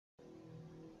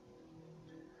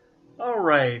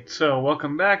Alright, so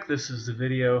welcome back. This is the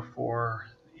video for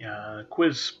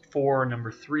quiz 4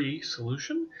 number 3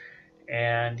 solution.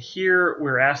 And here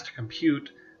we're asked to compute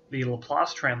the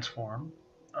Laplace transform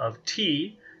of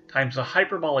t times the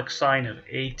hyperbolic sine of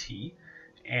at.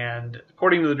 And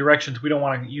according to the directions, we don't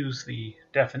want to use the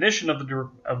definition of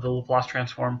the Laplace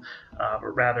transform,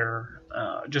 but rather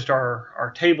just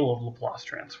our table of Laplace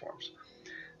transforms.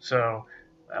 So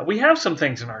we have some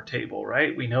things in our table,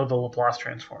 right? We know the Laplace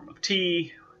transform of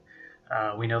t.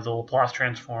 We know the Laplace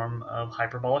transform of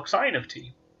hyperbolic sine of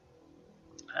t.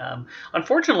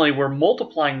 Unfortunately, we're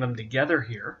multiplying them together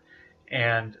here,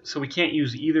 and so we can't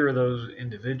use either of those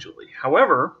individually.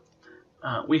 However,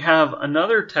 we have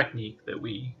another technique that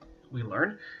we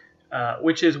learned,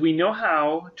 which is we know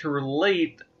how to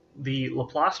relate the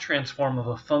Laplace transform of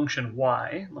a function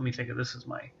y. Let me think of this as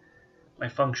my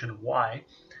function y.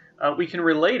 We can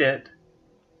relate it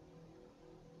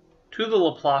to the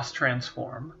Laplace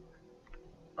transform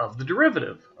of the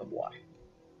derivative of y.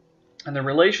 And the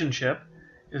relationship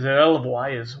is that L of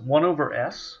y is 1 over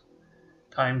s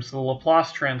times the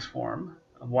Laplace transform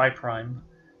of y prime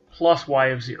plus y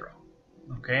of 0.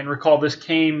 Okay, and recall this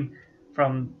came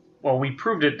from, well, we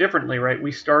proved it differently, right?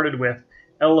 We started with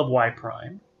L of y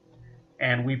prime,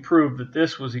 and we proved that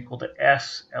this was equal to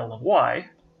s L of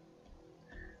y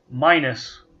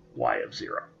minus y of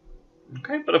 0.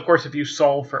 Okay, but of course if you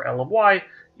solve for L of y,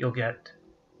 you'll get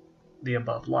the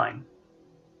above line.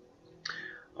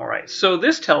 All right, so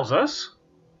this tells us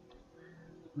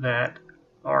that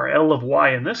our L of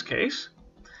y in this case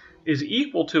is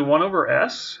equal to 1 over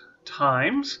s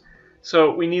times,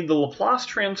 so we need the Laplace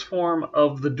transform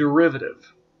of the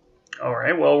derivative. All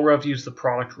right, well, we'll have to use the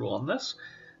product rule on this.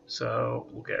 So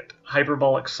we'll get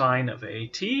hyperbolic sine of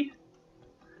at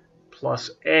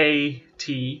plus at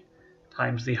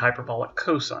times the hyperbolic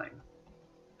cosine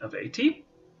of at.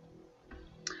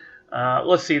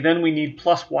 Let's see, then we need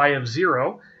plus y of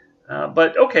 0.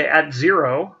 But okay, at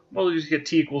 0, well, we just get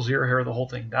t equals 0 here, the whole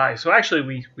thing dies. So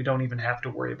actually, we don't even have to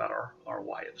worry about our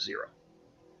y of 0.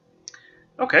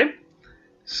 Okay,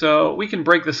 so we can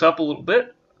break this up a little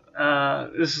bit.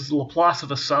 This is the Laplace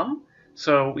of a sum,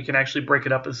 so we can actually break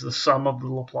it up as the sum of the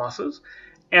Laplaces.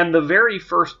 And the very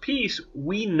first piece,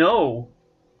 we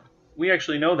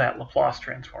actually know that Laplace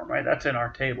transform, right? That's in our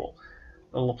table.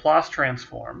 The Laplace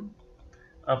transform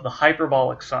of the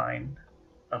hyperbolic sine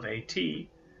of at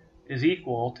is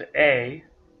equal to a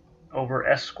over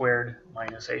s squared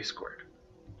minus a squared.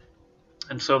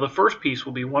 And so the first piece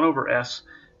will be 1 over s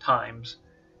times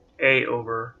a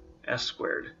over s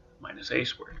squared minus a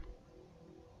squared.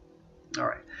 All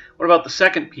right, what about the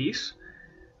second piece?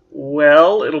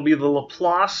 Well, it'll be the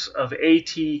Laplace of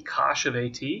at cosh of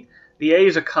at. The a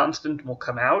is a constant and will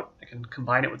come out. I can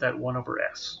combine it with that 1 over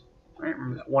s. Right?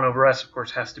 Remember that 1 over s, of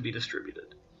course, has to be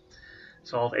distributed.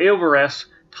 So I'll have a over s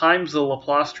times the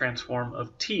Laplace transform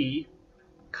of t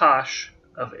cosh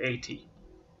of at.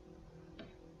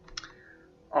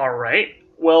 All right,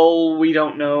 well, we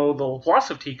don't know the Laplace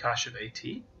of t cosh of at,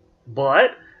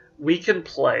 but we can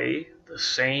play the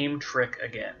same trick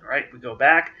again, right? We go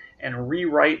back and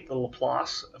rewrite the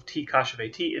Laplace of t cosh of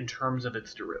at in terms of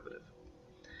its derivative.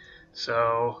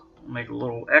 So we'll make a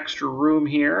little extra room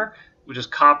here. We just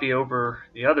copy over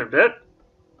the other bit.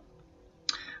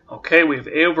 Okay, we have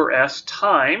a over s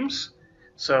times,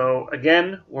 so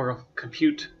again, we'll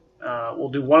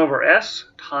do 1 over s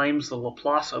times the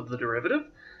Laplace of the derivative.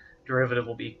 Derivative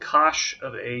will be cosh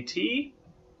of at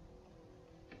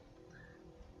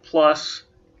plus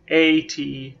at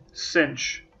sinh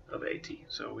of at.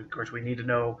 So, of course, we need to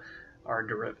know our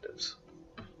derivatives.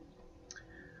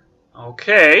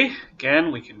 Okay,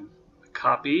 again, we can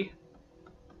copy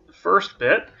the first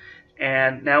bit,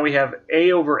 and now we have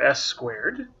a over s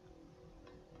squared.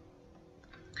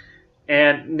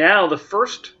 And now the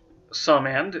first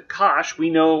summand, cosh, we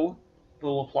know the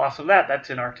Laplace of that. That's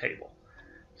in our table.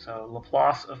 So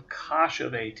Laplace of cosh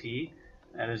of at,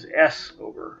 that is s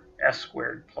over s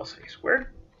squared plus a squared.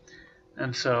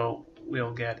 And so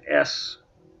we'll get s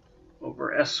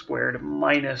over s squared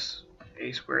minus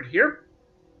a squared here.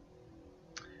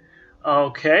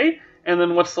 Okay, and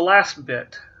then what's the last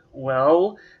bit?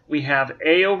 Well, we have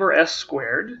a over s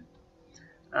squared,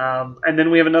 and then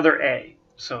we have another a.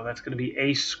 So that's going to be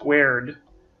a squared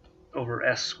over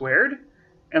s squared.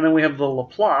 And then we have the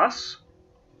Laplace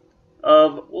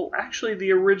of, well, actually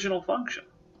the original function.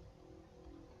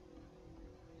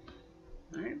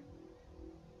 All right.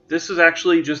 This is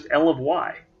actually just L of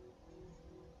y.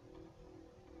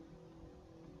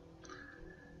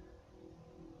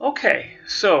 Okay,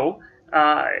 so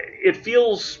it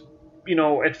feels you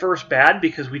know, at first bad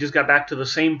because we just got back to the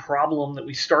same problem that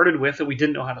we started with that we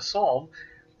didn't know how to solve.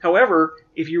 However,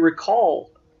 if you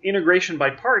recall integration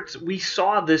by parts, we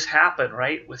saw this happen,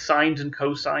 right, with sines and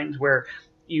cosines, where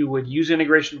you would use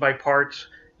integration by parts,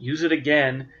 use it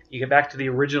again, you get back to the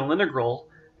original integral,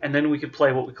 and then we could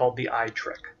play what we called the I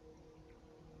trick.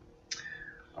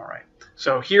 All right,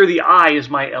 so here the I is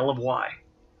my L of y.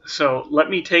 So let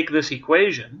me take this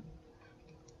equation,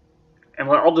 and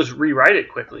I'll just rewrite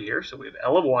it quickly here. So we have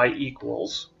L of y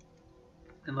equals,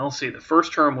 and let's see, the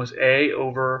first term was a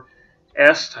over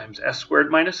s times s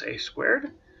squared minus a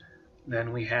squared.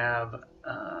 Then we have,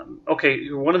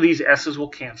 okay, one of these s's will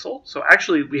cancel. So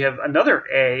actually we have another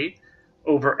a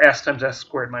over s times s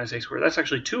squared minus a squared. That's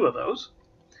actually two of those.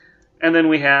 And then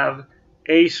we have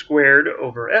a squared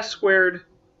over s squared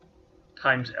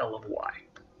times L of y.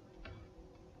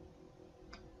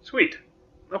 Sweet.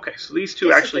 Okay, so these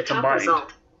two actually combined.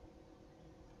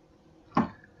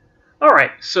 All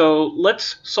right, so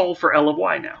let's solve for L of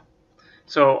y now.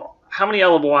 So how many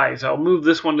L of y's? I'll move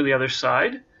this one to the other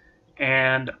side.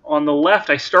 And on the left,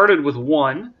 I started with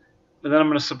 1, but then I'm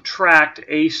going to subtract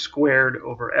a squared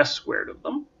over s squared of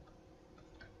them.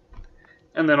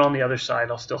 And then on the other side,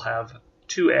 I'll still have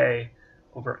 2a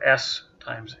over s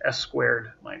times s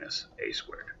squared minus a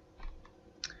squared.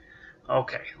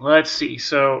 Okay, let's see.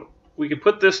 So we can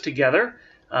put this together.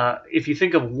 If you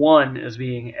think of 1 as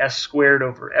being s squared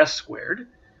over s squared,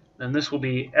 then this will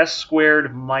be s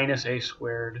squared minus a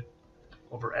squared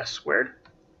over s squared.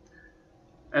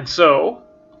 And so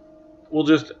we'll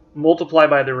just multiply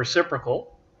by the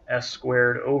reciprocal, s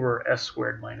squared over s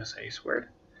squared minus a squared.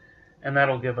 And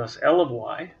that'll give us L of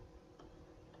y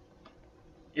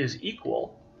is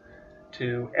equal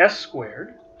to s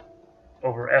squared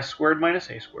over s squared minus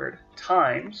a squared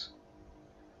times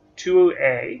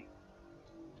 2a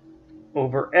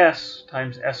over s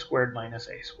times s squared minus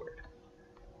a squared.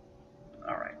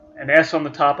 All right, and s on the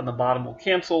top and the bottom will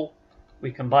cancel.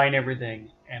 We combine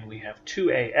everything, and we have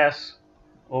 2as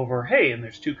over, hey, and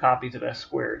there's 2 copies of s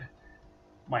squared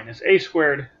minus a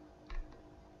squared.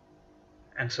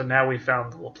 And so now we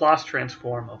found the Laplace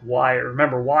transform of y.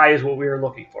 Remember, y is what we were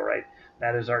looking for, right?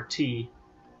 That is our t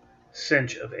sinh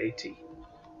of at.